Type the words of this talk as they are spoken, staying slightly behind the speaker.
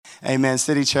Amen.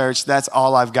 City Church, that's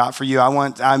all I've got for you.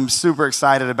 I'm super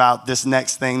excited about this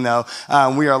next thing, though.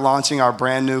 We are launching our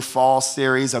brand new fall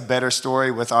series, A Better Story,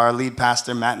 with our lead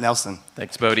pastor, Matt Nelson.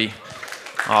 Thanks, Bodie.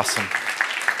 Awesome.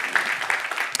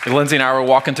 Lindsay and I were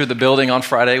walking through the building on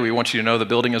Friday. We want you to know the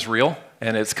building is real,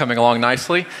 and it's coming along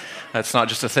nicely. That's not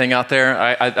just a thing out there.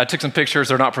 I took some pictures.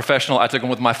 They're not professional. I took them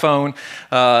with my phone.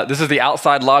 This is the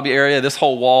outside lobby area. This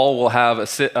whole wall will have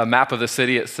a map of the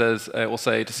city. It will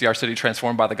say, to see our city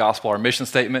transformed by the gospel, our mission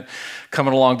statement.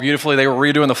 Coming along beautifully. They were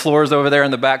redoing the floors over there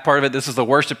in the back part of it. This is the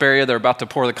worship area. They're about to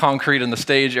pour the concrete in the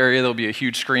stage area. There'll be a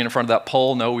huge screen in front of that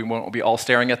pole. No, we won't be all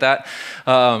staring at that.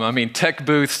 Tech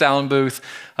booth, sound booth,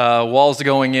 walls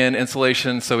going in,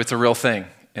 insulation. So it's a real thing.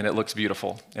 And it looks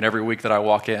beautiful. And every week that I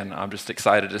walk in, I'm just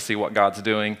excited to see what God's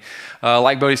doing.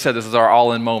 Like Bodie said, this is our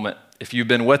all-in moment. If you've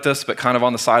been with us, but kind of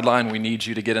on the sideline, we need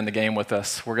you to get in the game with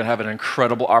us. We're going to have an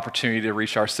incredible opportunity to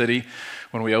reach our city.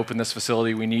 When we open this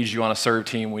facility, we need you on a serve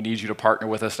team. We need you to partner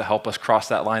with us to help us cross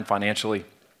that line financially.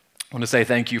 I want to say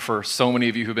thank you for so many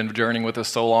of you who've been journeying with us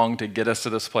so long to get us to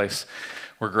this place.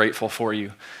 We're grateful for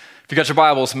you. If you got your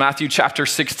Bibles, Matthew chapter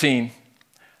 16.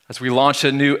 As we launch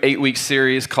a new 8-week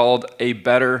series called A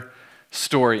Better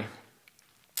Story.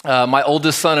 My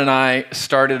oldest son and I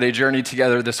started a journey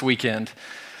together this weekend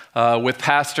with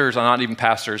pastors, not even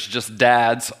pastors, just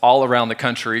dads all around the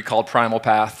country called Primal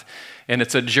Path. And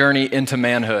it's a journey into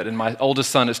manhood. And my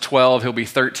oldest son is 12. He'll be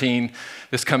 13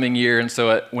 this coming year. And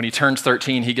so when he turns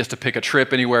 13, he gets to pick a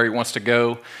trip anywhere he wants to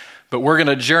go. But we're going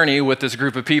to journey with this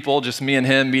group of people, just me and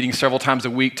him, meeting several times a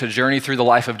week to journey through the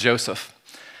life of Joseph.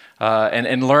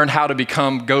 And learn how to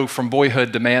go from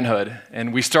boyhood to manhood.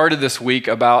 And we started this week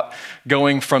about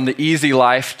going from the easy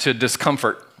life to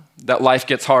discomfort, that life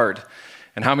gets hard.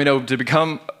 And how many know to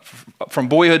become from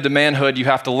boyhood to manhood, you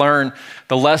have to learn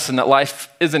the lesson that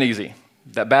life isn't easy,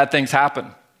 that bad things happen.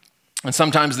 And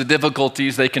sometimes the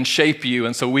difficulties, they can shape you.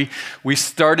 And so we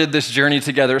started this journey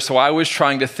together. So I was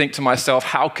trying to think to myself,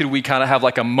 how could we kind of have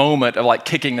like a moment of like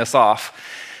kicking this off?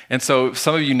 And so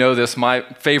some of you know this, my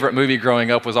favorite movie growing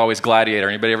up was always Gladiator.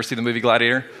 Anybody ever see the movie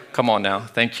Gladiator? Come on now,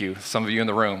 thank you. Some of you in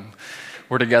the room,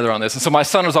 we're together on this. And so my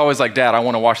son was always like, Dad, I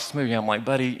want to watch this movie. I'm like,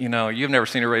 buddy, you've never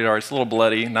seen a rated R, it's a little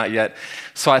bloody, not yet.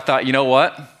 So I thought, you know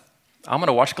what? I'm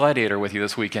gonna watch Gladiator with you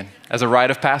this weekend as a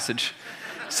rite of passage.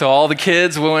 So all the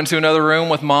kids, we went to another room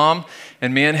with Mom,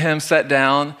 and me and him sat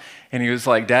down, and he was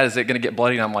like, Dad, is it gonna get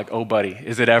bloody? And I'm like, oh buddy,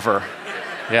 is it ever?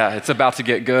 Yeah, it's about to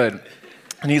get good.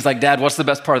 And he's like, Dad, what's the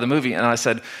best part of the movie? And I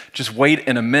said, just wait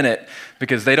in a minute,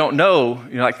 because they don't know,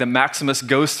 like the Maximus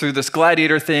goes through this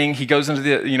gladiator thing. He goes into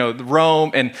the Rome,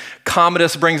 and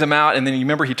Commodus brings him out. And then you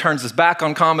remember he turns his back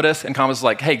on Commodus, and Commodus is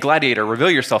like, hey, gladiator,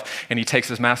 reveal yourself. And he takes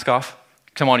his mask off.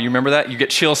 Come on, you remember that? You get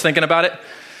chills thinking about it?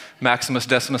 Maximus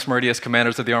Decimus Meridius,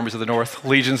 commanders of the armies of the north,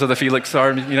 legions of the Felix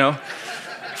army,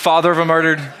 father of a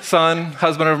murdered son,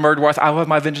 husband of a murdered wife. I will have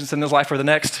my vengeance in this life or the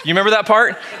next. You remember that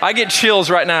part? I get chills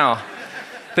right now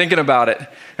thinking about it.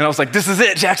 And I was like, this is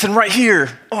it, Jackson, right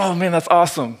here. Oh man, that's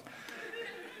awesome.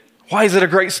 Why is it a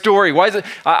great story? Why is it?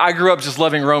 I grew up just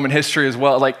loving Roman history as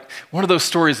well. Like one of those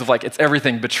stories of like, it's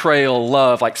everything, betrayal,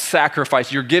 love, like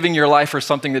sacrifice. You're giving your life for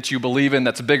something that you believe in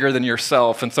that's bigger than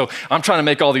yourself. And so I'm trying to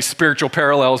make all these spiritual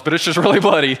parallels, but it's just really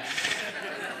bloody.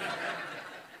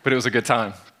 But it was a good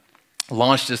time.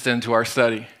 Launched us into our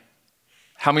study.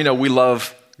 How many know we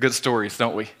love good stories,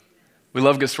 don't we? We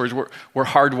love good stories. We're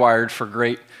hardwired for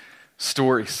great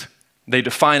stories. They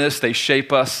define us, they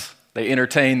shape us, they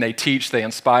entertain, they teach, they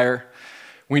inspire.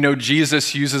 We know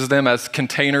Jesus uses them as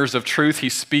containers of truth. He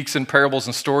speaks in parables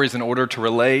and stories in order to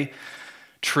relay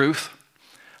truth.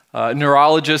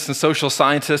 Neurologists and social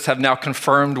scientists have now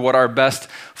confirmed what our best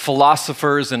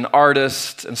philosophers and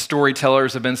artists and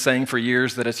storytellers have been saying for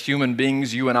years, that as human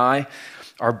beings, you and I,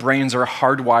 our brains are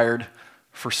hardwired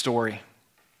for story.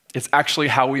 It's actually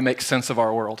how we make sense of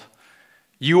our world.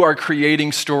 You are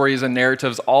creating stories and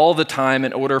narratives all the time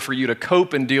in order for you to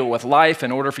cope and deal with life,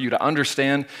 in order for you to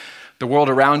understand the world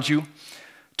around you.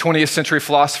 20th century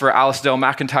philosopher Alasdair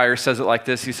MacIntyre says it like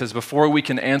this. He says, before we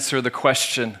can answer the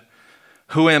question,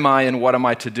 who am I and what am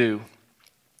I to do?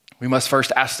 We must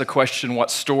first ask the question, what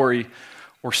story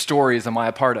or stories am I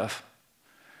a part of?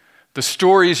 The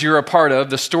stories you're a part of,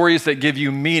 the stories that give you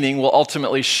meaning, will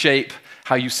ultimately shape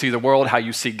how you see the world, how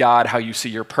you see God, how you see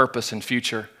your purpose and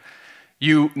future.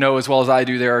 You know as well as I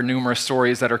do, there are numerous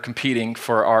stories that are competing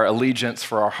for our allegiance,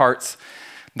 for our hearts.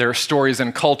 There are stories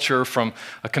in culture, from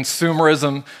a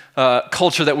consumerism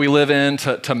culture that we live in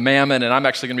to mammon, and I'm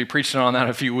actually going to be preaching on that in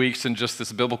a few weeks, and just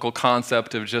this biblical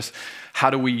concept of just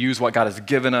how do we use what God has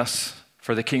given us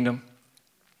for the kingdom.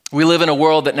 We live in a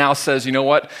world that now says, you know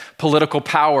what? Political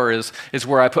power is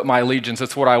where I put my allegiance.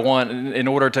 It's what I want in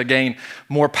order to gain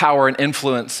more power and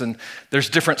influence. And there's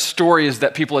different stories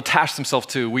that people attach themselves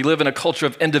to. We live in a culture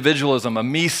of individualism, a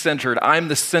me-centered, I'm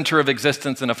the center of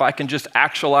existence. And if I can just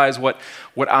actualize what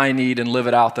I need and live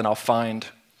it out, then I'll find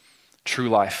true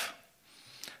life.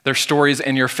 There's stories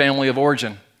in your family of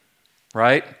origin,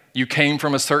 right? You came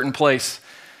from a certain place.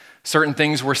 Certain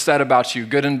things were said about you,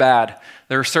 good and bad.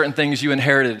 There are certain things you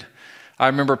inherited. I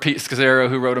remember Pete Scazzaro,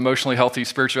 who wrote Emotionally Healthy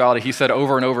Spirituality, he said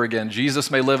over and over again, Jesus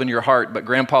may live in your heart, but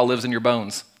grandpa lives in your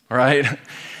bones, right?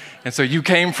 And so you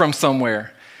came from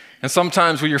somewhere. And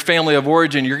sometimes with your family of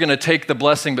origin, you're gonna take the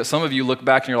blessing, but some of you look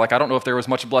back and you're like, I don't know if there was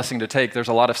much blessing to take. There's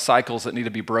a lot of cycles that need to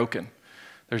be broken.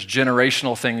 There's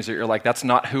generational things that you're like, that's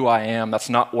not who I am. That's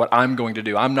not what I'm going to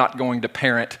do. I'm not going to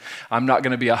parent. I'm not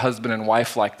gonna be a husband and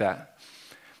wife like that.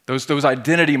 Those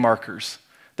identity markers,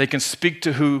 they can speak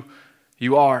to who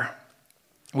you are.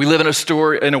 We live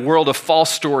in a world of false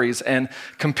stories and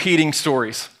competing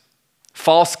stories.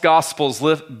 False gospels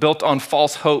built on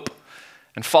false hope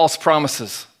and false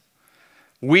promises.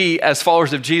 We, as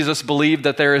followers of Jesus, believe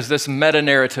that there is this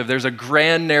meta-narrative. There's a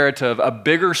grand narrative, a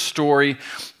bigger story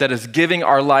that is giving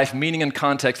our life meaning and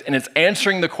context, and it's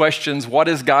answering the questions, what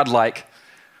is God like?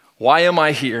 Why am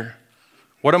I here?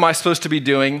 What am I supposed to be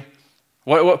doing?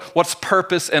 What's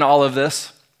purpose in all of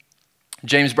this?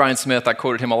 James Bryan Smith, I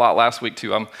quoted him a lot last week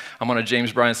too. I'm on a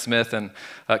James Bryan Smith and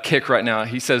kick right now.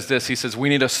 He says this, he says, we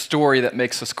need a story that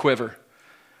makes us quiver,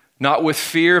 not with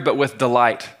fear, but with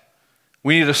delight.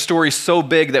 We need a story so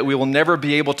big that we will never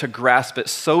be able to grasp it,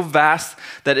 so vast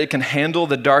that it can handle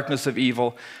the darkness of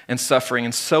evil and suffering,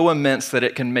 and so immense that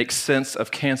it can make sense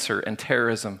of cancer and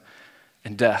terrorism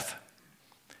and death.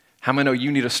 How many know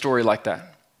you need a story like that?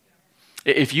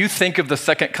 If you think of the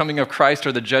second coming of Christ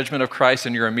or the judgment of Christ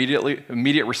and your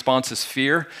immediate response is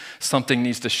fear, something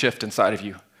needs to shift inside of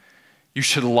you. You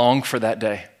should long for that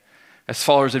day. As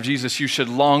followers of Jesus, you should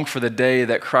long for the day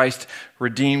that Christ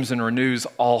redeems and renews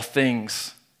all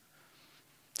things.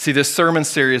 See, this sermon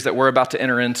series that we're about to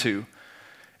enter into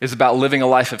is about living a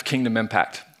life of kingdom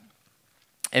impact.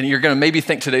 And you're going to maybe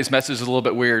think today's message is a little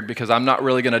bit weird because I'm not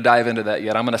really going to dive into that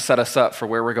yet. I'm going to set us up for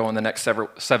where we're going the next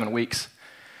 7 weeks.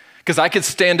 Because I could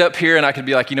stand up here and I could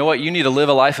be like, you know what? You need to live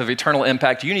a life of eternal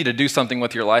impact. You need to do something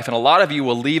with your life. And a lot of you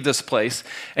will leave this place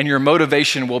and your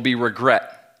motivation will be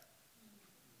regret.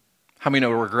 How many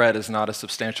know regret is not a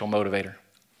substantial motivator?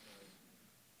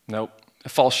 Nope, it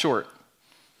falls short.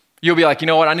 You'll be like, you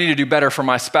know what? I need to do better for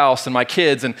my spouse and my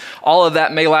kids. And all of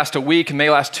that may last a week and may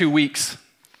last 2 weeks.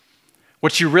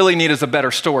 What you really need is a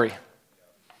better story.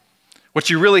 What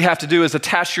you really have to do is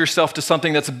attach yourself to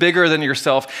something that's bigger than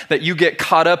yourself, that you get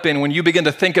caught up in. When you begin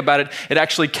to think about it, it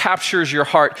actually captures your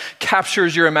heart,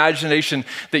 captures your imagination,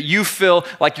 that you feel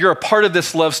like you're a part of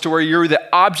this love story. You're the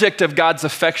object of God's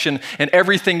affection, and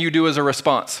everything you do is a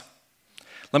response.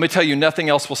 Let me tell you, nothing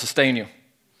else will sustain you.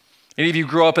 Any of you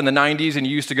grew up in the 90s and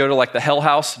you used to go to like the Hell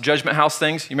House, Judgment House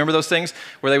things? You remember those things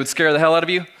where they would scare the hell out of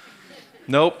you?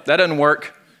 Nope, that doesn't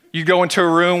work. You go into a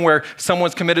room where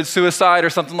someone's committed suicide or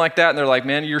something like that, and they're like,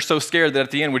 man, you're so scared that at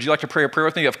the end, would you like to pray a prayer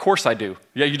with me? Of course I do.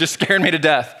 Yeah, you just scared me to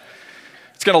death.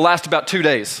 It's gonna last about 2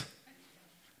 days.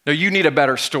 No, you need a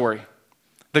better story.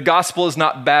 The gospel is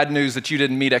not bad news that you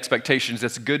didn't meet expectations.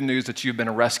 It's good news that you've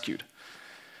been rescued.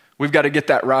 We've got to get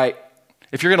that right.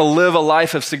 If you're gonna live a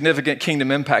life of significant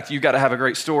kingdom impact, you've got to have a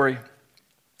great story.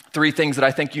 3 things that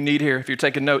I think you need here, if you're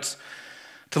taking notes.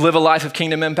 To live a life of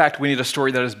kingdom impact, we need a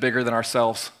story that is bigger than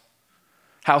ourselves.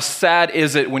 How sad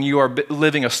is it when you are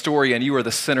living a story and you are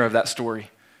the center of that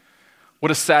story?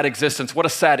 What a sad existence. What a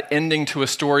sad ending to a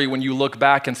story when you look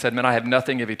back and said, man, I have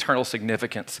nothing of eternal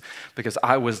significance because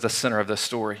I was the center of this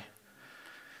story.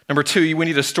 Number 2, we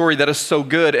need a story that is so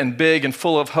good and big and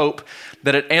full of hope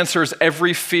that it answers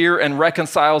every fear and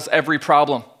reconciles every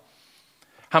problem.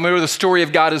 How many know the story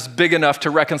of God is big enough to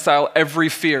reconcile every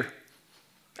fear?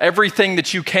 Everything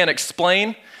that you can't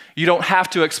explain, you don't have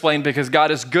to explain because God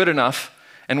is good enough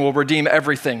and will redeem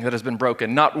everything that has been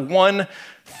broken. Not one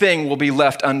thing will be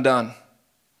left undone.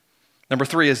 Number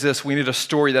 3 is this: we need a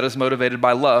story that is motivated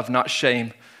by love, not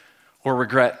shame or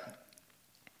regret.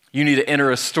 You need to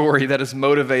enter a story that is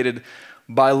motivated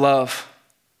by love.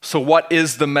 So what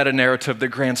is the meta-narrative, the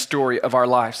grand story of our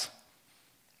lives?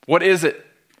 What is it?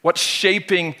 What's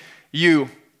shaping you?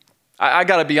 I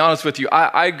gotta be honest with you.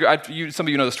 Some of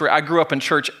you know the story. I grew up in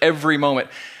church every moment.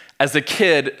 As a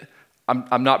kid,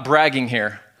 I'm not bragging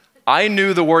here, I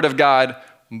knew the Word of God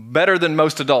better than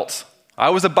most adults. I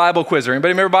was a Bible quizzer.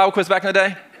 Anybody remember Bible quiz back in the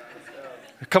day?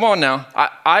 Come on now.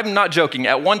 I'm not joking.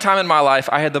 At one time in my life,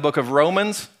 I had the book of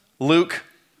Romans, Luke,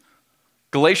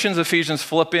 Galatians, Ephesians,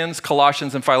 Philippians,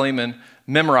 Colossians, and Philemon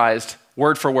memorized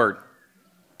word for word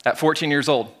at 14 years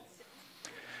old.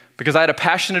 Because I had a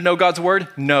passion to know God's word?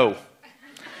 No.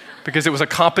 Because it was a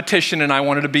competition and I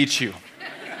wanted to beat you.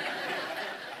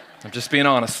 I'm just being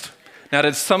honest. Now,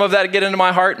 did some of that get into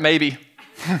my heart? Maybe.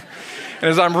 And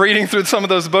as I'm reading through some of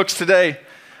those books today,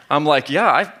 I'm like,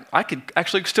 yeah, I could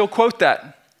actually still quote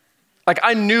that. Like,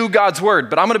 I knew God's word,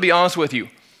 but I'm going to be honest with you.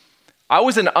 I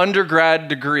was an undergrad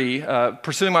degree,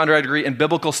 pursuing my undergrad degree in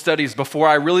biblical studies before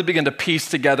I really began to piece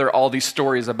together all these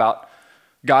stories about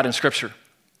God in Scripture.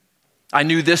 I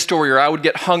knew this story, or I would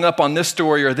get hung up on this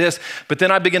story or this, but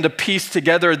then I began to piece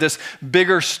together this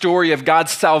bigger story of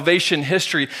God's salvation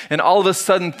history, and all of a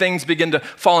sudden things began to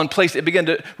fall in place. It began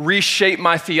to reshape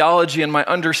my theology and my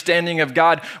understanding of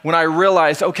God when I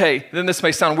realized, okay, then this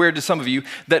may sound weird to some of you,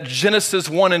 that Genesis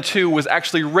 1 and 2 was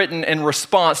actually written in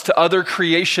response to other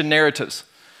creation narratives.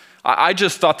 I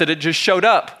just thought that it just showed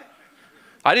up.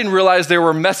 I didn't realize there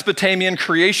were Mesopotamian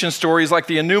creation stories like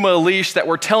the Enuma Elish that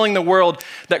were telling the world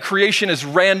that creation is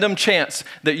random chance,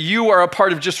 that you are a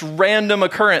part of just random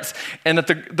occurrence, and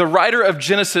that the writer of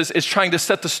Genesis is trying to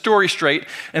set the story straight.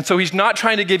 And so he's not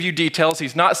trying to give you details.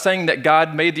 He's not saying that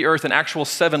God made the earth in actual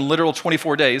 7 literal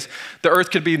 24 days. The earth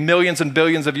could be millions and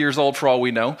billions of years old for all we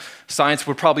know. Science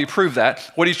would probably prove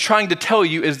that. What he's trying to tell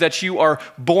you is that you are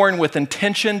born with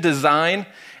intention, design,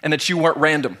 and that you weren't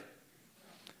random.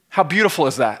 How beautiful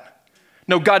is that?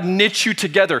 No, God knit you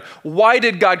together. Why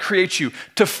did God create you?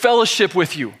 To fellowship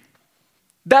with you.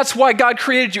 That's why God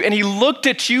created you. And he looked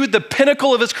at you, the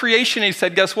pinnacle of his creation, and he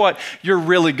said, guess what? You're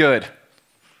really good.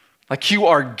 Like, you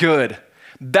are good.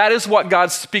 That is what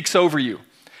God speaks over you.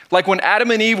 Like when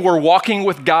Adam and Eve were walking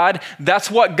with God,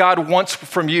 that's what God wants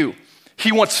from you.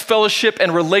 He wants fellowship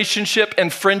and relationship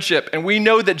and friendship. And we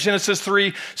know that Genesis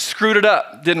 3 screwed it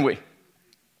up, didn't we?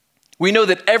 We know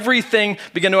that everything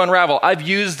began to unravel. I've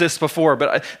used this before,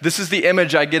 but this is the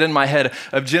image I get in my head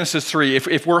of Genesis 3.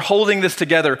 If we're holding this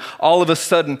together, all of a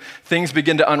sudden, things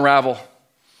begin to unravel.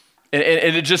 And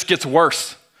it just gets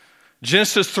worse.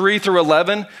 Genesis 3 through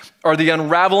 11 are the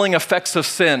unraveling effects of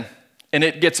sin, and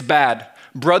it gets bad.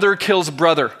 Brother kills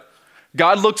brother.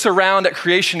 God looks around at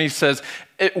creation, he says,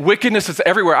 wickedness is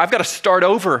everywhere. I've got to start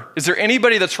over. Is there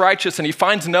anybody that's righteous? And he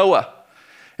finds Noah.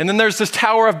 And then there's this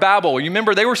Tower of Babel. You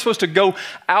remember, they were supposed to go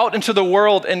out into the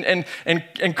world and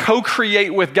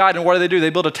co-create with God. And what do?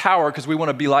 They build a tower because we want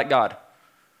to be like God.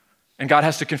 And God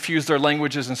has to confuse their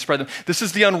languages and spread them. This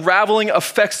is the unraveling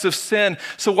effects of sin.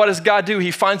 So what does God do?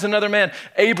 He finds another man,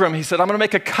 Abram. He said, I'm going to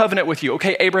make a covenant with you.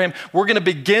 Okay, Abraham, we're going to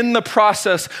begin the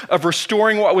process of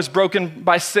restoring what was broken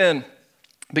by sin.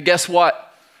 But guess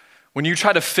what? When you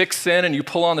try to fix sin and you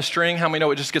pull on the string, how many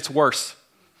know it just gets worse?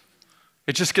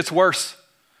 It just gets worse.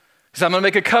 He said, I'm going to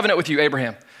make a covenant with you,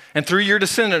 Abraham. And through your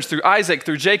descendants, through Isaac,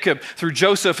 through Jacob, through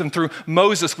Joseph, and through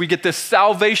Moses, we get this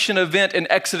salvation event in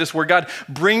Exodus where God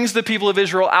brings the people of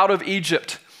Israel out of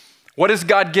Egypt. What does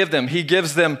God give them? He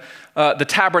gives them the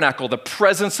tabernacle. The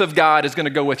presence of God is going to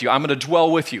go with you. I'm going to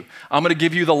dwell with you. I'm going to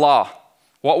give you the law.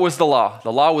 What was the law?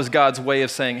 The law was God's way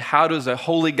of saying, how does a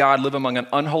holy God live among an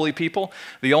unholy people?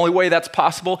 The only way that's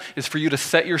possible is for you to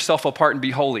set yourself apart and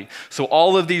be holy. So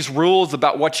all of these rules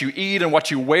about what you eat and what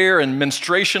you wear and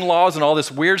menstruation laws and all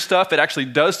this weird stuff, it actually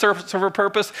does serve a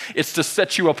purpose. It's to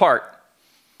set you apart.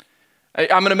 I'm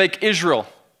going to make Israel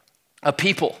a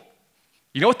people.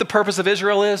 You know what the purpose of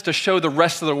Israel is? To show the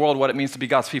rest of the world what it means to be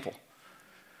God's people.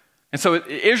 And so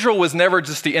Israel was never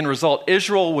just the end result.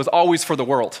 Israel was always for the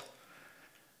world.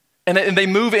 And they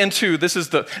move into, this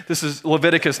is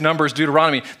Leviticus, Numbers,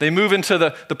 Deuteronomy. They move into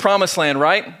the promised land,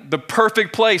 right? The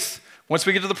perfect place. Once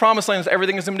we get to the promised land,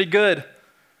 everything is going to be good.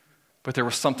 But there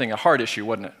was something, a heart issue,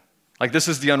 wasn't it? Like this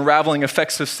is the unraveling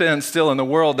effects of sin still in the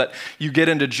world that you get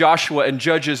into Joshua and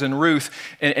Judges and Ruth,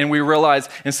 and we realize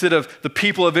instead of the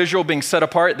people of Israel being set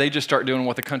apart, they just start doing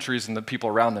what the countries and the people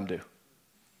around them do.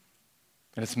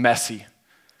 And it's messy.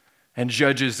 And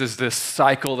Judges is this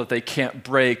cycle that they can't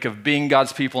break of being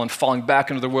God's people and falling back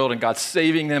into the world and God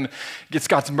saving them. Gets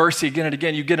God's mercy again and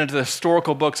again. You get into the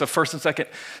historical books of 1st and 2nd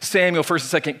Samuel,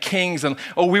 1st and 2nd Kings, and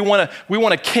we want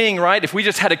a king, right? If we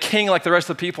just had a king like the rest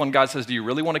of the people, and God says, do you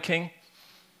really want a king?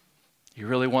 You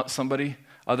really want somebody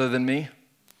other than me?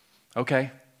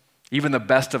 Okay. Even the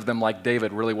best of them, like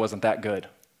David, really wasn't that good.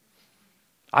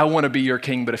 I want to be your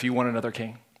king, but if you want another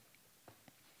king.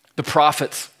 The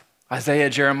prophets, Isaiah,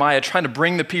 Jeremiah, trying to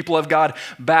bring the people of God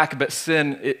back, but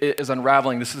sin is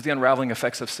unraveling. This is the unraveling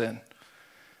effects of sin.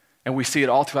 And we see it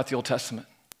all throughout the Old Testament,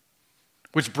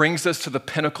 which brings us to the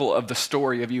pinnacle of the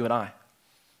story of you and I.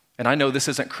 And I know this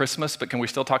isn't Christmas, but can we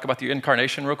still talk about the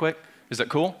incarnation real quick? Is that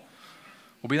cool?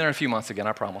 We'll be there in a few months again,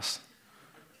 I promise.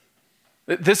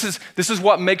 This is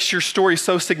what makes your story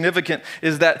so significant,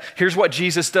 is that here's what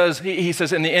Jesus does. He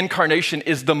says in the incarnation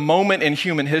is the moment in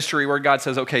human history where God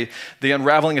says, okay, the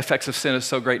unraveling effects of sin is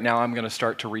so great, now I'm going to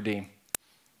start to redeem.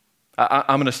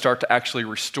 I'm going to start to actually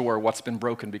restore what's been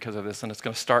broken because of this, and it's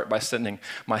going to start by sending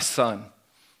my son,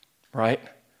 right?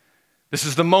 This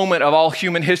is the moment of all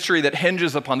human history that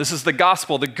hinges upon. This is the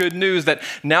gospel, the good news that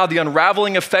now the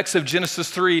unraveling effects of Genesis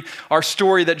 3, our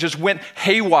story that just went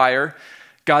haywire,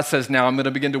 God says, now I'm going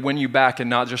to begin to win you back, and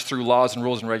not just through laws and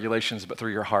rules and regulations, but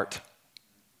through your heart.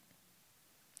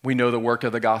 We know the work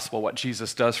of the gospel, what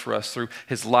Jesus does for us through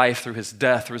his life, through his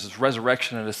death, through his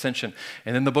resurrection and ascension.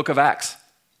 And then the book of Acts.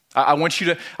 I want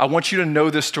you to know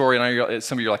this story. And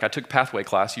some of you are like, I took Pathway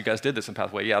class. You guys did this in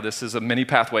Pathway. Yeah, this is a mini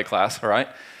Pathway class, all right?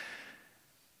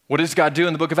 What does God do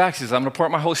in the book of Acts? He says, I'm going to pour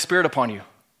out my Holy Spirit upon you.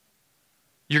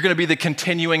 You're going to be the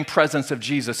continuing presence of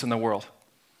Jesus in the world.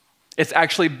 It's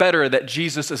actually better that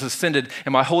Jesus is ascended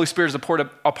and my Holy Spirit is poured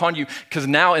upon you, because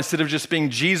now instead of just being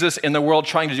Jesus in the world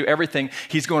trying to do everything,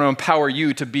 he's going to empower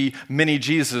you to be many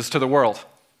Jesus to the world.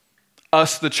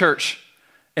 Us, the church,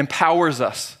 empowers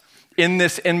us in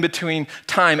this in-between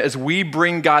time as we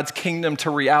bring God's kingdom to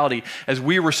reality, as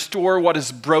we restore what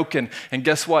is broken. And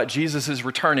guess what? Jesus is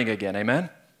returning again, amen?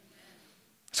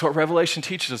 That's what Revelation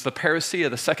teaches us, the parousia,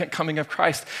 the second coming of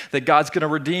Christ, that God's going to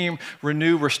redeem,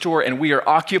 renew, restore, and we are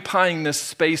occupying this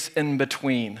space in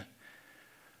between,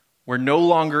 where no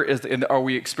longer are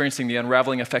we experiencing the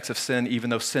unraveling effects of sin, even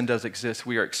though sin does exist.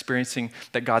 We are experiencing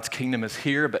that God's kingdom is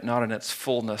here, but not in its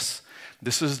fullness.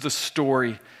 This is the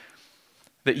story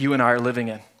that you and I are living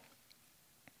in.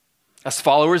 As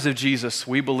followers of Jesus,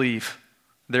 we believe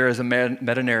there is a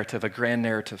meta-narrative, a grand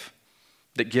narrative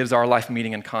that gives our life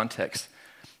meaning and context,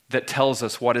 that tells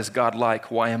us what is God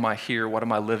like, why am I here, what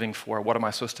am I living for, what am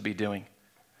I supposed to be doing.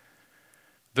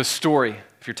 The story,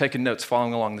 if you're taking notes,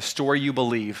 following along, the story you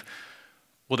believe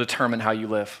will determine how you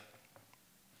live.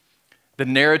 The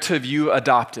narrative you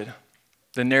adopted,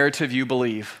 the narrative you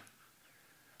believe,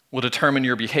 will determine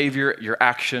your behavior, your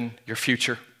action, your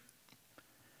future.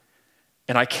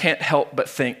 And I can't help but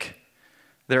think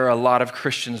there are a lot of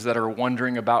Christians that are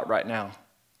wondering about right now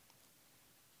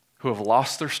who have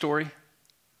lost their story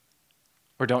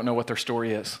or don't know what their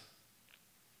story is.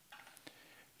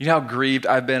 You know how grieved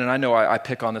I've been, and I know I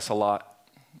pick on this a lot.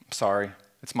 I'm sorry,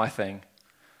 it's my thing.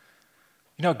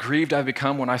 You know how grieved I've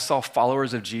become when I saw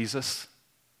followers of Jesus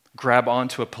grab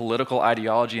onto a political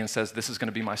ideology and says, this is going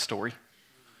to be my story.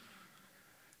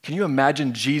 Can you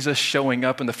imagine Jesus showing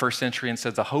up in the first century and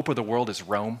says, the hope of the world is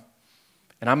Rome,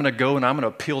 and I'm going to go and I'm going to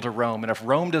appeal to Rome, and if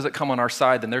Rome doesn't come on our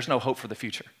side, then there's no hope for the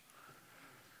future.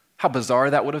 How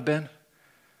bizarre that would have been.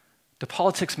 Do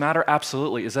politics matter?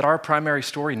 Absolutely. Is it our primary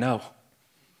story? No.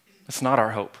 It's not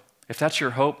our hope. If that's your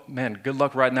hope, man, good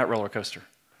luck riding that roller coaster.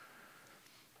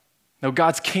 No,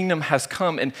 God's kingdom has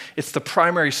come, and it's the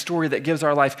primary story that gives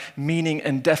our life meaning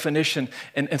and definition.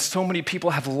 And so many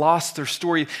people have lost their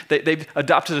story. They've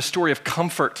adopted a story of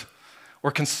comfort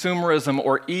or consumerism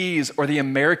or ease or the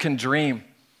American dream.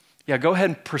 Yeah, go ahead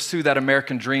and pursue that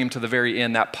American dream to the very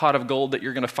end. That pot of gold that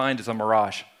you're going to find is a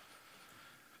mirage.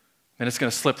 And it's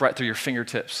going to slip right through your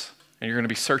fingertips, and you're going to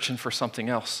be searching for something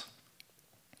else.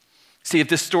 See, if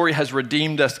this story has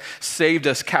redeemed us, saved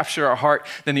us, captured our heart,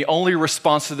 then the only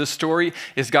response to this story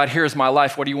is, God, here's my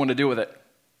life. What do you want to do with it?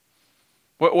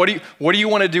 What do you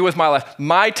want to do with my life?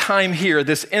 My time here,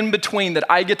 this in-between that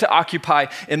I get to occupy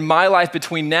in my life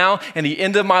between now and the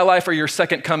end of my life or your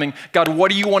second coming, God,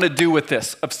 what do you want to do with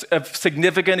this of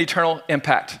significant eternal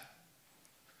impact?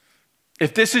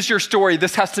 If this is your story,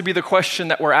 this has to be the question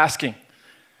that we're asking.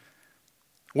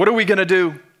 What are we going to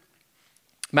do?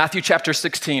 Matthew chapter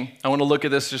 16. I want to look at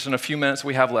this just in a few minutes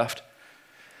we have left.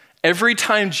 Every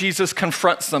time Jesus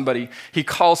confronts somebody, he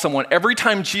calls someone. Every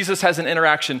time Jesus has an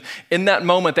interaction, in that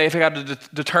moment, they've got to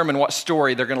determine what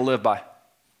story they're going to live by.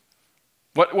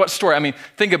 What story? I mean,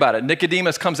 think about it.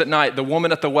 Nicodemus comes at night, the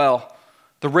woman at the well,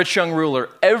 the rich young ruler.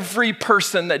 Every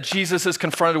person that Jesus is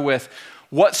confronted with,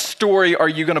 what story are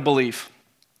you going to believe?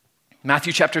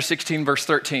 Matthew chapter 16, verse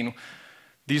 13.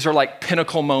 These are like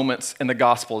pinnacle moments in the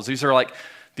Gospels. These are like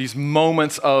these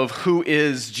moments of who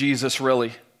is Jesus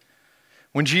really.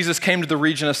 When Jesus came to the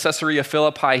region of Caesarea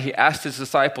Philippi, he asked his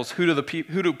disciples, who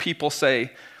do people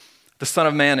say the Son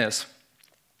of Man is?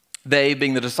 They,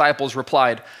 being the disciples,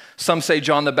 replied, some say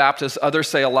John the Baptist, others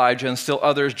say Elijah, and still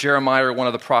others Jeremiah or one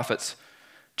of the prophets.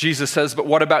 Jesus says, but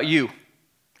what about you?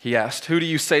 He asked, who do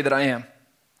you say that I am?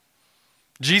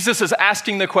 Jesus is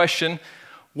asking the question,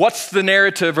 what's the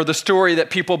narrative or the story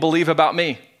that people believe about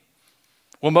me?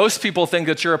 Well, most people think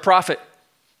that you're a prophet.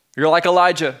 You're like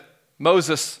Elijah,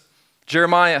 Moses,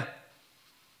 Jeremiah.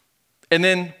 And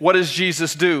then what does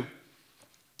Jesus do?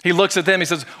 He looks at them, he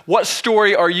says, what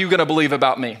story are you gonna believe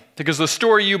about me? Because the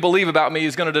story you believe about me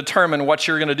is gonna determine what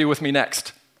you're gonna do with me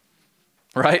next,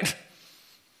 right?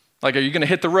 Like, are you gonna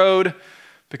hit the road?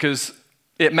 Because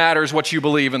it matters what you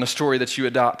believe in the story that you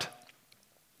adopt.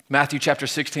 Matthew chapter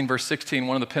 16, verse 16,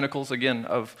 one of the pinnacles, again,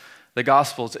 of the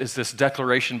Gospels is this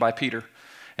declaration by Peter.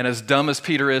 And as dumb as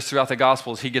Peter is throughout the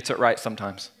Gospels, he gets it right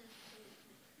sometimes.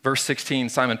 Verse 16,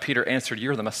 Simon Peter answered,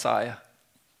 you're the Messiah.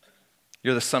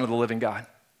 You're the Son of the living God.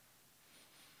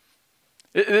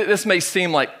 This may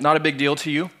seem like not a big deal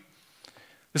to you.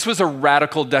 This was a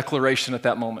radical declaration at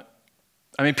that moment.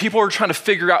 I mean, people are trying to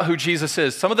figure out who Jesus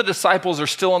is. Some of the disciples are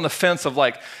still on the fence of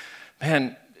like,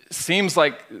 man, it seems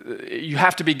like you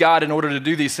have to be God in order to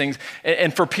do these things.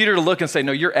 And for Peter to look and say,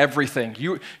 no, you're everything.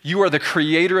 You are the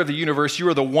creator of the universe. You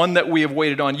are the one that we have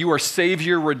waited on. You are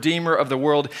Savior, Redeemer of the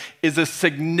world, is a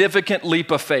significant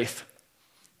leap of faith.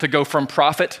 To go from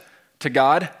prophet to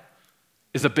God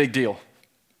is a big deal.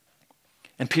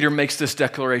 And Peter makes this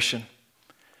declaration.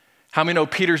 How many know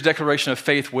Peter's declaration of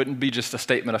faith wouldn't be just a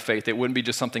statement of faith? It wouldn't be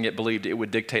just something it believed. It would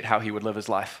dictate how he would live his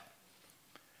life,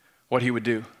 what he would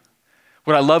do.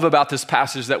 What I love about this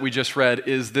passage that we just read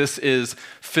is this is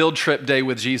field trip day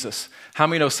with Jesus. How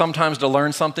many know sometimes to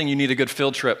learn something, you need a good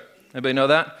field trip? Anybody know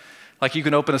that? Like you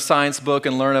can open a science book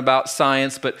and learn about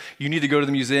science, but you need to go to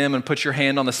the museum and put your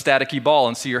hand on the staticky ball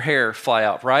and see your hair fly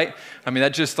out, right? I mean,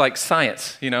 that's just like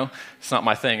science, you know? It's not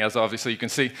my thing, as obviously you can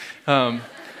see.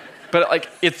 But like,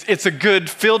 it's a good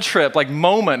field trip, like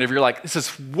moment if you're like, this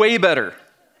is way better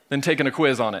than taking a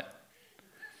quiz on it.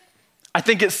 I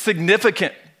think it's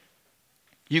significant.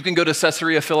 You can go to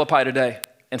Caesarea Philippi today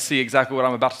and see exactly what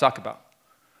I'm about to talk about.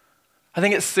 I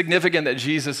think it's significant that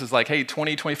Jesus is like, hey,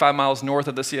 20, 25 miles north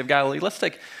of the Sea of Galilee, let's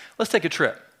take a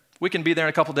trip. We can be there in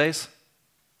a couple days.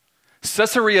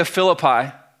 Caesarea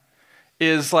Philippi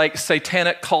is like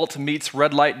satanic cult meets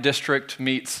red light district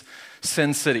meets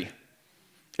Sin City.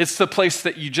 It's the place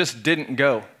that you just didn't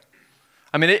go.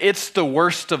 I mean, it's the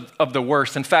worst of the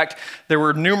worst. In fact, there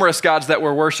were numerous gods that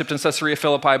were worshipped in Caesarea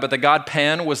Philippi, but the god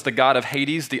Pan was the god of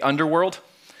Hades, the underworld.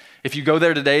 If you go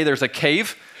there today, there's a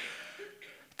cave.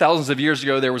 Thousands of years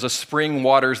ago, there was a spring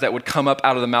waters that would come up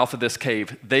out of the mouth of this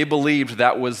cave. They believed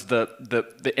that was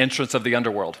the entrance of the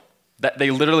underworld. That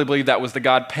they literally believed that was the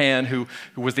god Pan who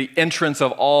was the entrance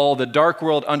of all the dark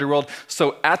world, underworld.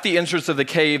 So at the entrance of the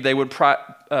cave, they would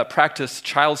practice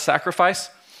child sacrifice,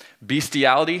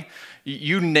 bestiality.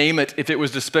 You name it, if it was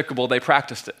despicable, they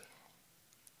practiced it.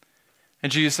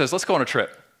 And Jesus says, let's go on a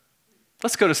trip.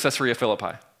 Let's go to Caesarea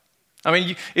Philippi. I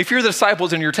mean, if you're the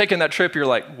disciples and you're taking that trip, you're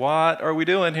like, what are we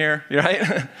doing here,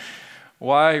 right?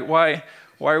 Why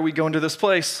are we going to this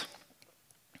place?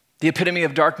 The epitome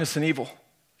of darkness and evil.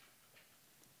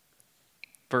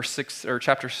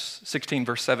 Chapter 16,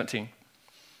 verse 17.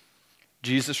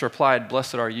 Jesus replied,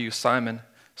 blessed are you, Simon,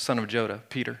 son of Jonah,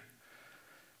 Peter.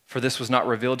 For this was not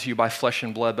revealed to you by flesh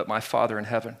and blood, but my Father in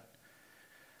heaven.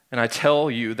 And I tell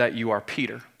you that you are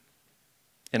Peter,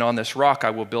 and on this rock I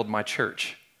will build my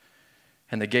church,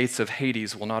 and the gates of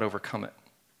Hades will not overcome it.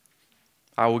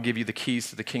 I will give you the keys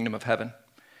to the kingdom of heaven.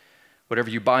 Whatever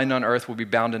you bind on earth will be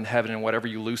bound in heaven, and whatever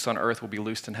you loose on earth will be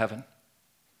loosed in heaven.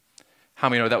 How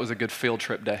many know that was a good field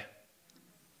trip day?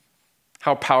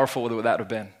 How powerful would that have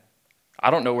been?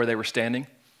 I don't know where they were standing,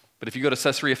 but if you go to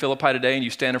Caesarea Philippi today and you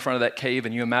stand in front of that cave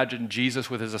and you imagine Jesus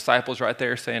with his disciples right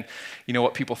there saying, you know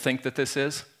what people think that this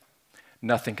is?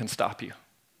 Nothing can stop you.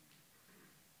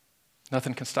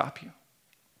 Nothing can stop you.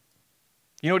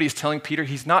 You know what he's telling Peter?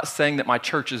 He's not saying that my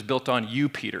church is built on you,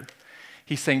 Peter.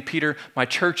 He's saying, Peter, my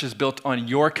church is built on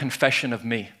your confession of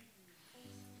me.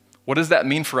 What does that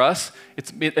mean for us?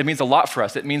 It means a lot for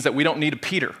us. It means that we don't need a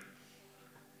Peter.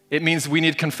 It means we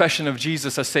need confession of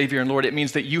Jesus as Savior and Lord. It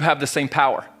means that you have the same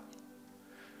power.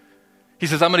 He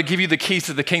says, I'm going to give you the keys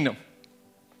to the kingdom.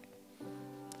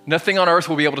 Nothing on earth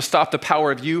will be able to stop the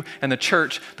power of you and the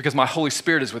church because my Holy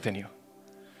Spirit is within you.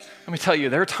 Let me tell you,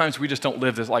 there are times we just don't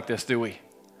live like this, do we?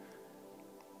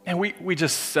 And we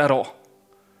just settle.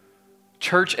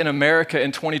 Church in America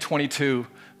in 2022,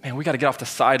 man, we got to get off the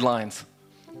sidelines.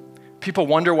 People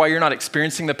wonder why you're not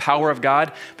experiencing the power of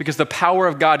God, because the power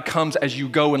of God comes as you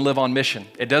go and live on mission.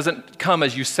 It doesn't come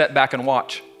as you sit back and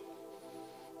watch.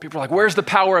 People are like, where's the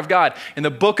power of God? In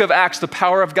the book of Acts, the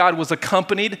power of God was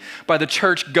accompanied by the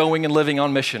church going and living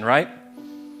on mission, right?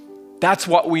 That's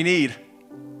what we need.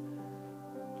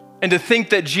 And to think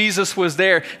that Jesus was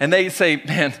there and they say,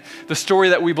 man, the story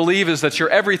that we believe is that you're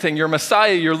everything, you're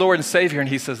Messiah, you're Lord and Savior. And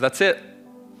he says, that's it.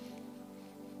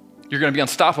 You're going to be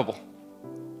unstoppable.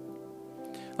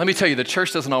 Let me tell you, the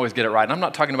church doesn't always get it right. And I'm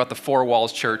not talking about the four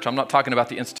walls church. I'm not talking about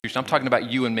the institution. I'm talking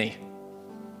about you and me.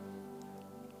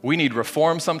 We need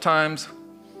reform sometimes.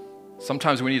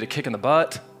 Sometimes we need a kick in the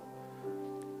butt.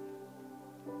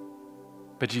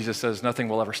 But Jesus says nothing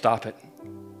will ever stop it.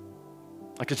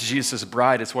 Like it's Jesus'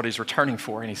 bride, it's what he's returning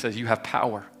for. And he says, you have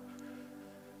power.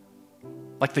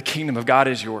 Like the kingdom of God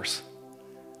is yours.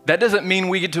 That doesn't mean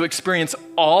we get to experience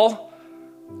all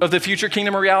of the future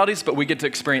kingdom realities, but we get to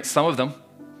experience some of them.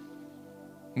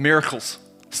 Miracles,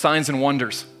 signs and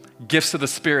wonders, gifts of the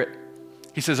Spirit.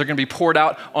 He says they're going to be poured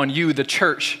out on you, the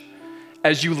church,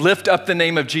 as you lift up the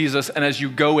name of Jesus and as you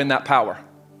go in that power.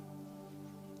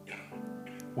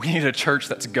 We need a church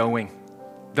that's going,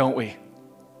 don't we?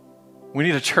 We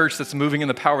need a church that's moving in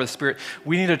the power of the Spirit.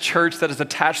 We need a church that has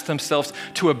attached themselves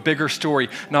to a bigger story,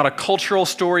 not a cultural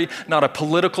story, not a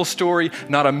political story,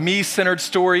 not a me-centered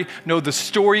story. No, the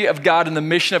story of God and the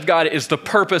mission of God is the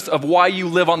purpose of why you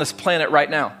live on this planet right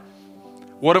now.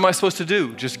 What am I supposed to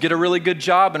do? Just get a really good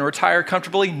job and retire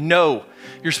comfortably? No.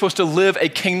 You're supposed to live a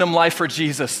kingdom life for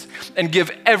Jesus and give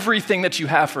everything that you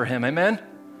have for him. Amen?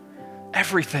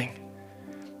 Everything.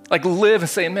 Like live and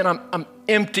say, man, I'm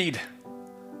emptied.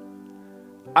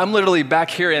 I'm literally back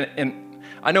here, and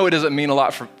I know it doesn't mean a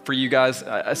lot for you guys.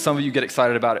 Some of you get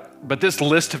excited about it. But this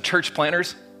list of church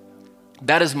planters,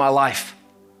 that is my life.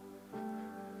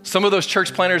 Some of those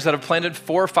church planters that have planted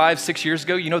 4, 5, 6 years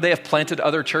ago, you know, they have planted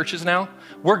other churches now.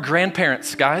 We're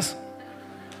grandparents, guys.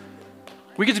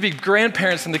 We get to be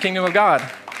grandparents in the kingdom of God.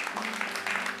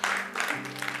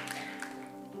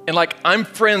 And like, I'm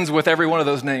friends with every one of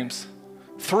those names.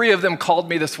 3 of them called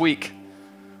me this week.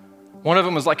 One of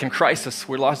them was like in crisis.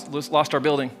 We lost our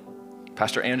building.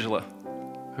 Pastor Angela,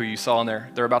 who you saw in there,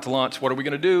 they're about to launch. What are we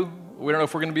going to do? We don't know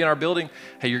if we're going to be in our building.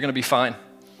 Hey, you're going to be fine.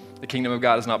 The kingdom of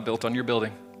God is not built on your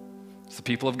building. It's the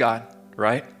people of God,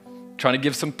 right? Trying to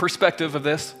give some perspective of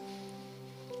this.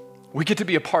 We get to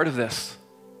be a part of this.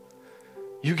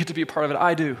 You get to be a part of it.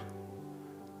 I do.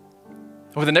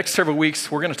 Over the next several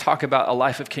weeks, we're going to talk about a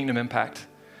life of kingdom impact.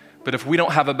 But if we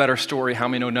don't have a better story, how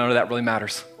many know none of that really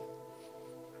matters?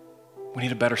 We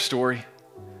need a better story.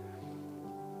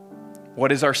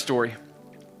 What is our story?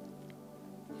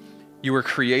 You were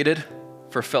created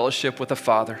for fellowship with the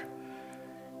Father,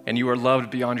 and you are loved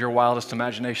beyond your wildest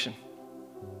imagination.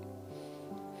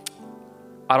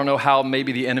 I don't know how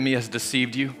maybe the enemy has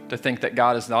deceived you to think that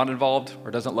God is not involved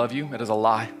or doesn't love you. It is a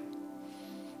lie.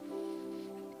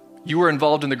 You were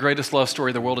involved in the greatest love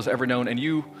story the world has ever known, and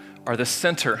you are the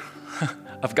center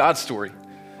of God's story,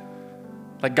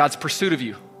 like God's pursuit of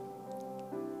you.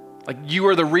 Like you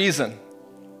are the reason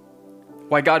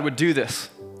why God would do this.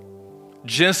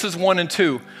 Genesis 1 and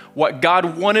 2, what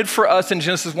God wanted for us in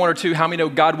Genesis 1 or 2, how many know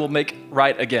God will make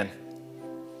right again?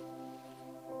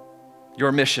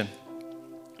 Your mission,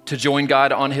 to join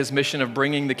God on his mission of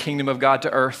bringing the kingdom of God to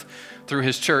earth through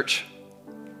his church.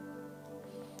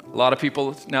 A lot of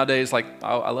people nowadays like,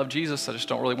 oh, I love Jesus, I just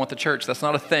don't really want the church. That's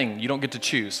not a thing. You don't get to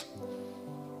choose.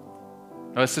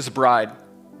 No, it's his bride.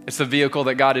 It's the vehicle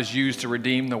that God has used to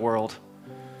redeem the world.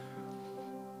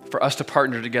 For us to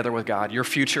partner together with God. Your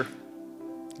future,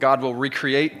 God will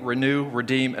recreate, renew,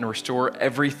 redeem, and restore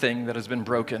everything that has been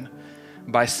broken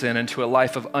by sin into a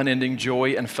life of unending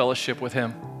joy and fellowship with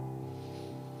him.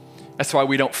 That's why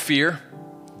we don't fear.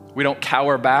 We don't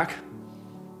cower back.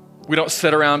 We don't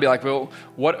sit around and be like, well,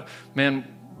 what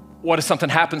if something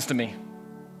happens to me?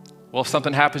 Well, if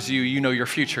something happens to you, you know your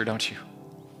future, don't you?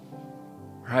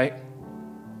 Right?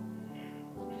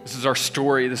 This is our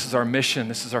story. This is our mission.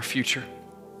 This is our future.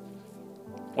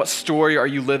 What story are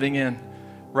you living in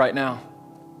right now?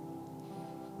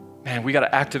 Man, we got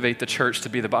to activate the church to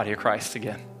be the body of Christ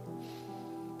again,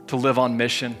 to live on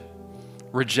mission,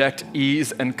 reject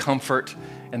ease and comfort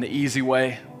and the easy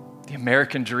way, the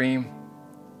American dream.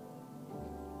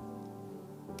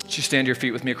 Would you stand to your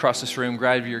feet with me across this room?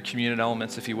 Grab your communion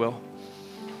elements, if you will.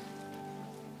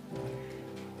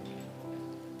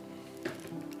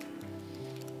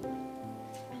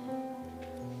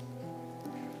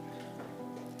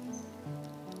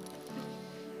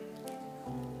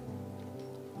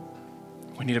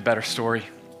 We need a better story.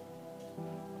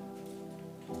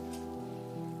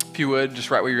 If you would, just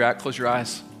right where you're at, close your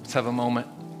eyes. Let's have a moment.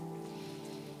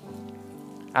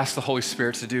 Ask the Holy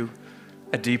Spirit to do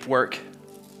a deep work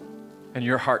in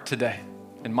your heart today,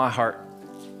 in my heart.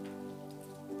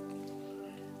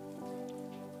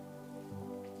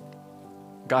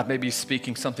 God may be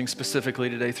speaking something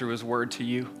specifically today through his word to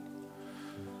you.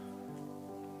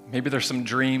 Maybe there's some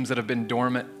dreams that have been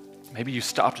dormant. Maybe you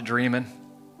stopped dreaming.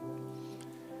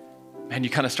 And you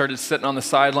kind of started sitting on the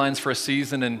sidelines for a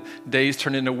season, and days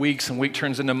turned into weeks, and week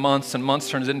turns into months, and months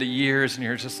turns into years, and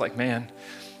you're just like, man,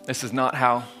 this is not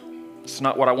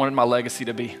what I wanted my legacy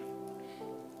to be.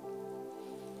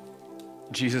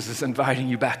 Jesus is inviting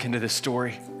you back into this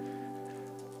story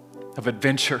of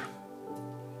adventure,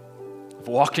 of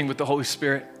walking with the Holy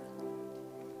Spirit.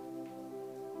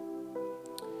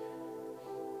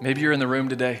 Maybe you're in the room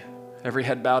today, every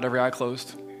head bowed, every eye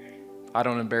closed. I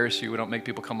don't embarrass you. We don't make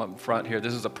people come up in front here.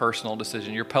 This is a personal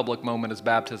decision. Your public moment is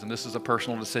baptism. This is a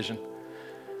personal decision.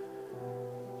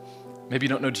 Maybe you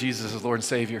don't know Jesus as Lord and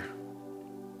Savior.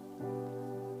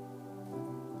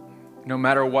 No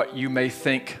matter what you may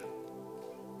think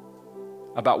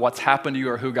about what's happened to you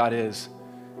or who God is,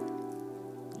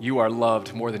 you are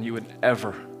loved more than you would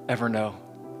ever know.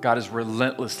 God is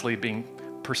relentlessly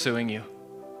pursuing you.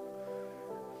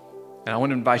 And I want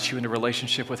to invite you into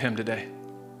relationship with him today.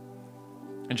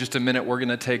 In just a minute, we're going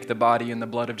to take the body and the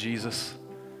blood of Jesus.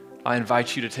 I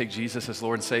invite you to take Jesus as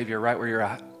Lord and Savior right where you're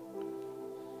at.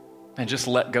 And just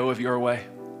let go of your way.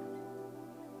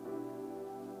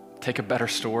 Take a better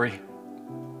story.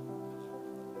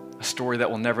 A story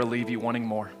that will never leave you wanting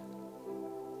more.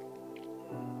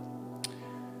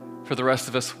 For the rest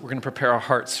of us, we're going to prepare our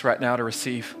hearts right now to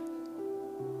receive.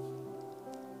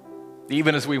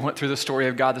 Even as we went through the story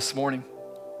of God this morning,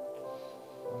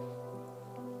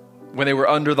 when they were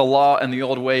under the law and the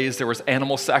old ways, there was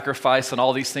animal sacrifice and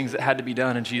all these things that had to be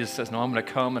done. And Jesus says, no, I'm going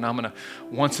to come and I'm going to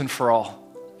once and for all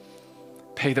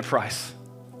pay the price.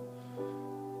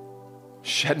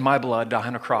 Shed my blood, die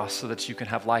on a cross so that you can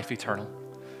have life eternal.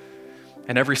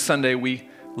 And every Sunday we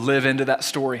live into that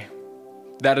story.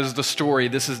 That is the story.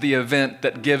 This is the event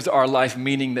that gives our life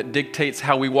meaning, that dictates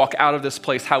how we walk out of this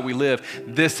place, how we live.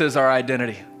 This is our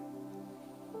identity.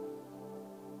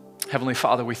 Heavenly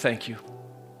Father, we thank you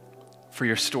for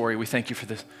your story. We thank you for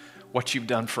this, what you've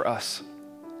done for us.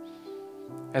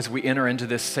 As we enter into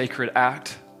this sacred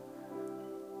act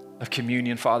of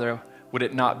communion, Father, would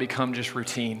it not become just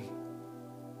routine?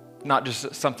 Not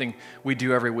just something we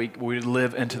do every week, but we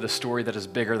live into the story that is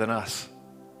bigger than us.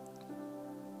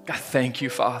 God, thank you,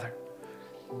 Father,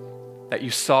 that you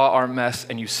saw our mess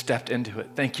and you stepped into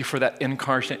it. Thank you for that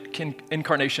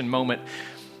incarnation moment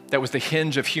that was the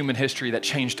hinge of human history that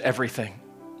changed everything.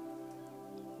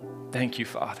 Thank you,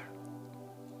 Father.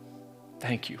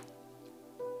 Thank you.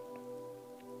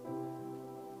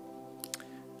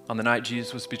 On the night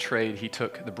Jesus was betrayed, he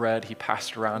took the bread, he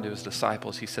passed it around to his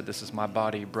disciples. He said, this is my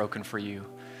body broken for you.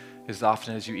 As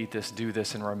often as you eat this, do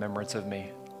this in remembrance of me.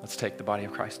 Let's take the body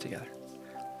of Christ together.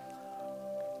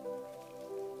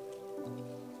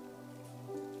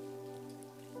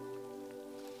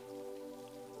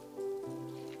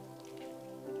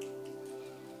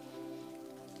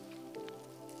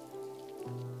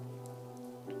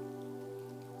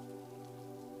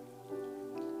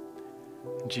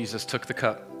 Jesus took the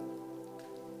cup,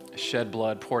 shed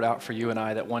blood, poured out for you and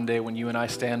I, that one day when you and I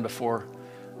stand before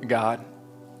God,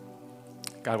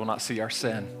 God will not see our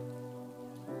sin.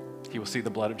 He will see the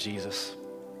blood of Jesus.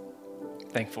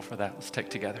 Thankful for that. Let's take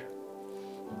together.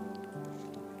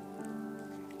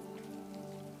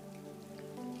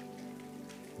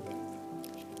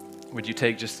 Would you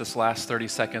take just this last 30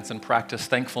 seconds and practice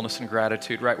thankfulness and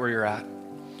gratitude right where you're at?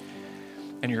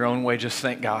 In your own way, just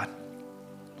thank God.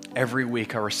 Every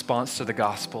week, our response to the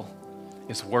gospel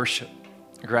is worship,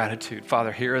 gratitude.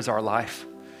 Father, here is our life.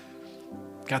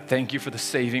 God, thank you for the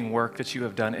saving work that you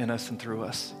have done in us and through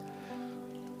us.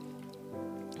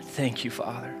 Thank you,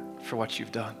 Father, for what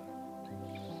you've done.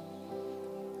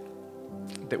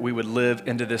 That we would live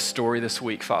into this story this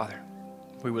week, Father.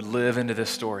 We would live into this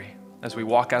story as we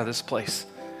walk out of this place,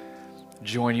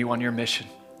 join you on your mission.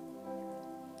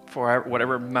 For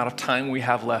whatever amount of time we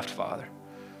have left, Father,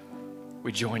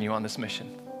 we join you on this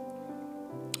mission.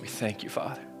 We thank you,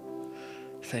 Father.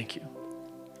 Thank you.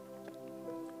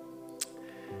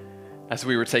 As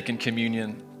we were taking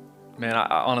communion, man,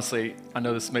 I honestly, I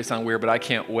know this may sound weird, but I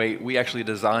can't wait. We actually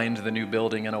designed the new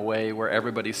building in a way where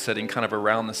everybody's sitting kind of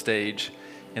around the stage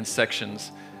in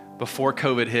sections. Before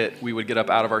COVID hit, we would get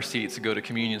up out of our seats, go to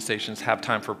communion stations, have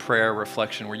time for prayer,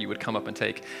 reflection, where you would come up and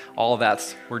take. All of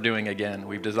that's we're doing again.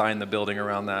 We've designed the building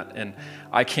around that. And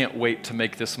I can't wait to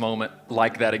make this moment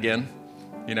like that again.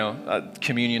 You know,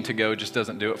 communion to go just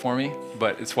doesn't do it for me,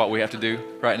 but it's what we have to do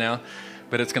right now.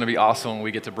 But it's going to be awesome when we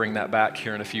get to bring that back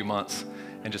here in a few months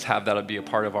and just have that be a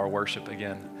part of our worship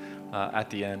again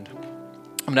at the end.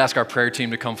 I'm going to ask our prayer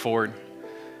team to come forward.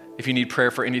 If you need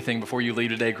prayer for anything before you leave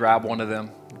today, grab one of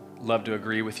them. Love to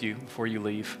agree with you before you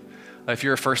leave. If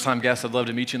you're a first-time guest, I'd love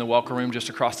to meet you in the welcome room just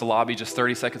across the lobby, just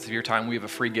 30 seconds of your time. We have a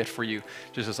free gift for you,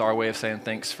 just as our way of saying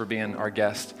thanks for being our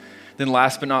guest. Then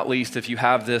last but not least, if you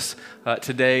have this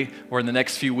today or in the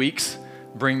next few weeks,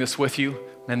 bring this with you.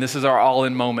 And this is our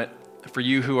all-in moment for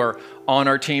you who are on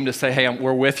our team to say, hey,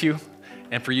 we're with you.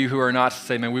 And for you who are not, to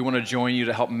say, man, we want to join you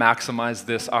to help maximize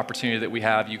this opportunity that we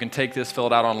have. You can take this, fill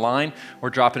it out online, or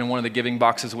drop it in one of the giving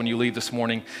boxes when you leave this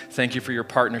morning. Thank you for your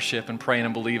partnership and praying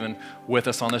and believing with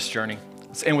us on this journey.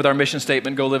 Let's end with our mission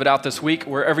statement. Go live it out this week.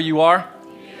 Wherever you are,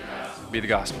 be the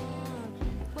gospel.